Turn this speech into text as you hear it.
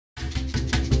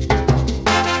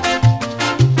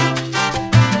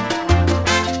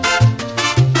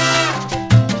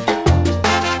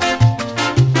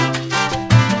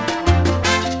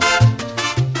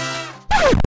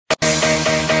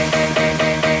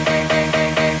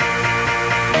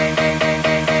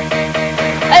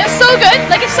good.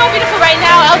 Like, it's so beautiful right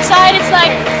now outside. It's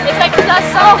like it does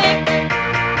something.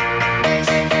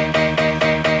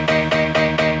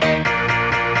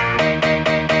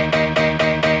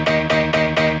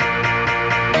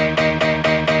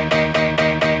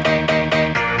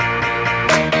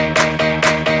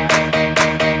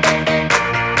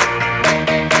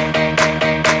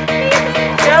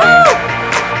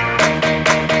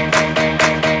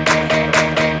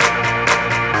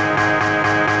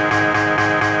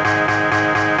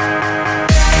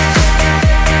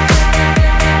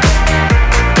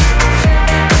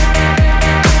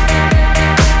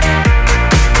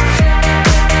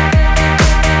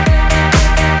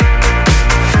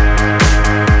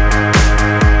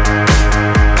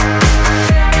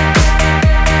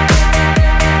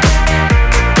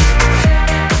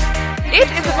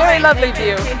 Lovely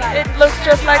view. It looks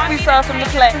just like we saw from the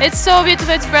play. It's so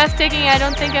beautiful, it's breathtaking. I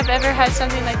don't think I've ever had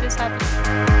something like this happen.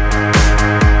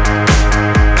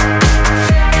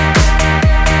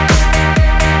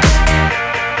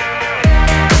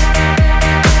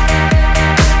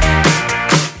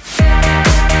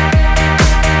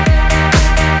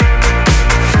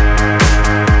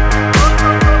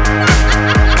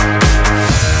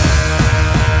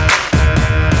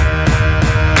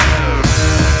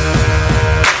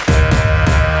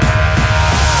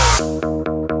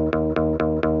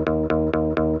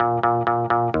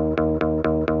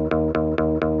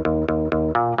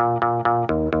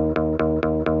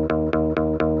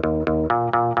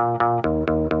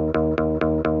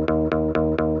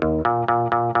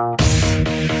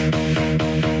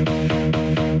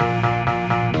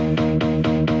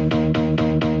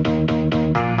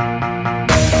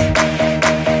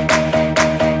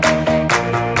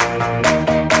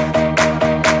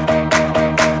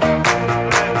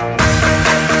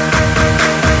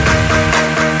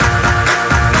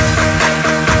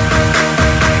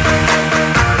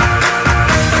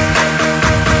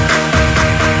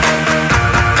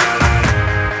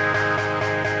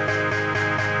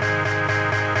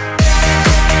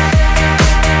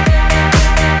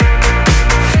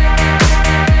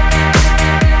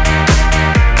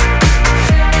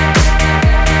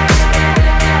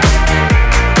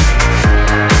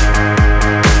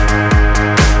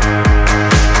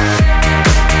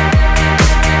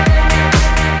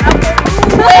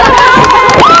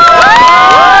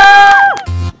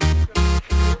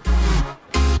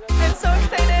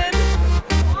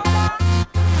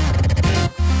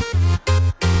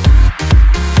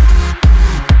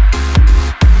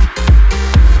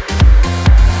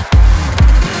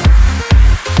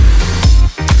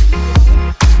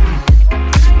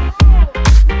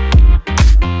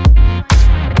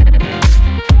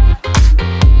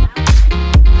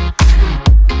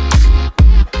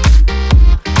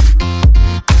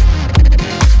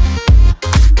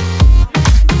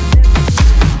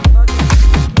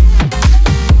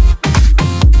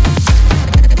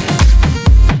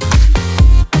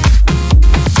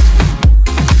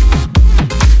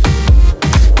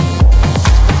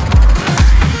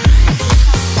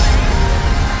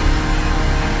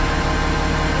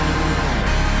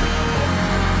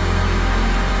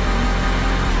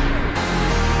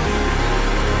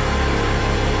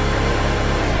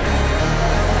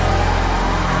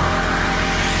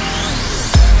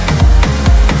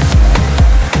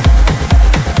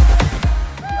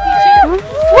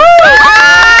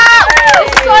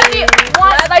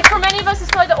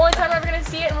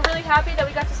 Happy that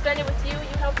we got to spend it with you.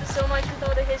 You helped us so much with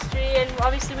all the history, and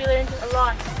obviously we learned a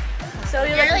lot. So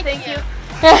we'd like to thank you.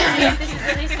 This is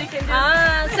the least we can do.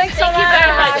 Thanks so much. Thank you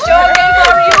very much.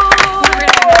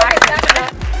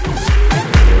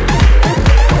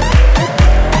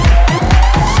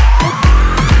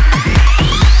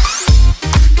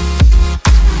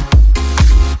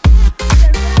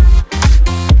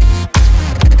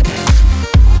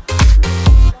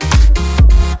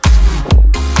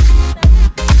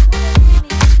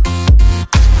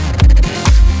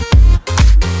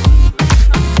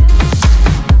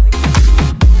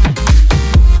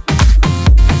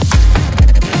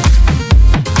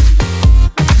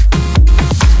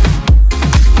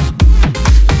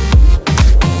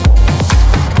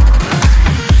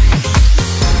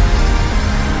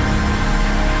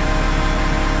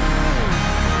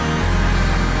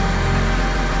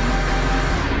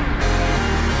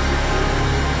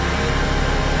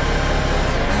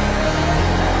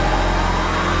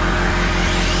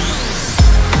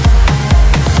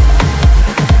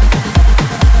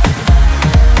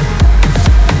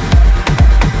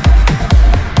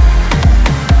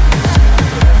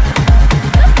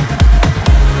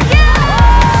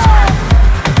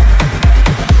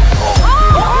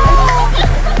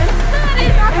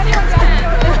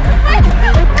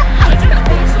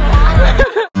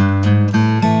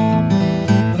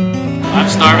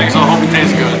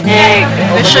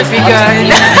 should be good.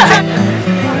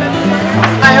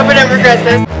 I hope I don't regret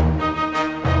this.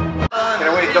 Can I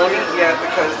wait? Don't eat yet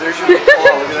because there's your.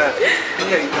 Oh, look at that.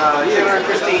 Okay, Taylor and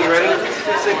Christine, ready?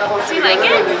 Do you like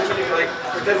it?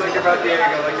 Pretend like you're about to eat.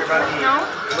 Like you're about to eat. No.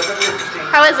 Look up here, Christine.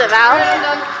 How is it, Val?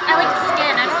 I like the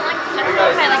skin. I don't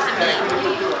know if I like the meat.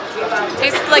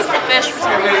 Tastes like fish for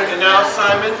some Okay, reason. and now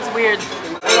Simon. It's weird.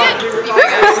 Put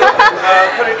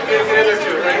it, get in there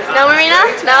too, right? No, Marina?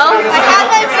 No? I had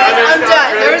that food. I'm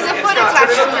done. There was a foot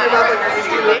attached to me.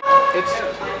 It's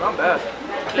not bad.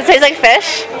 Does it taste like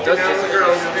fish? It does taste like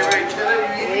girls. Weird.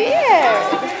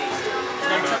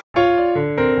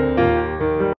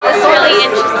 It's really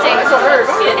interesting.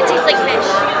 It tastes like fish.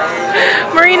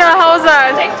 Marina, how was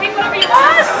that?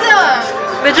 Awesome.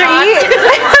 Did you eat?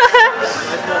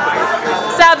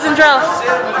 Sabs and Drell,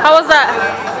 how was that?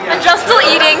 And just still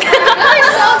eating. Really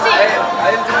salty.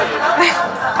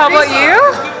 How about you?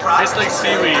 Tastes like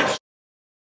seaweed.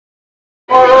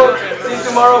 Since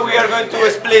tomorrow we are going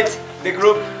to split the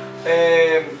group.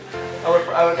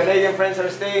 Our Canadian friends are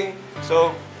staying.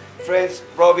 So friends,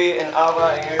 Robbie and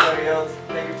Ava and everybody else,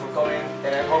 thank you for coming.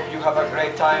 And I hope you have a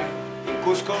great time in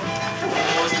Cusco. The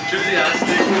most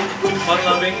enthusiastic,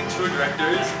 fun-loving tour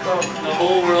directors of the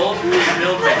whole world who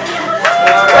build me.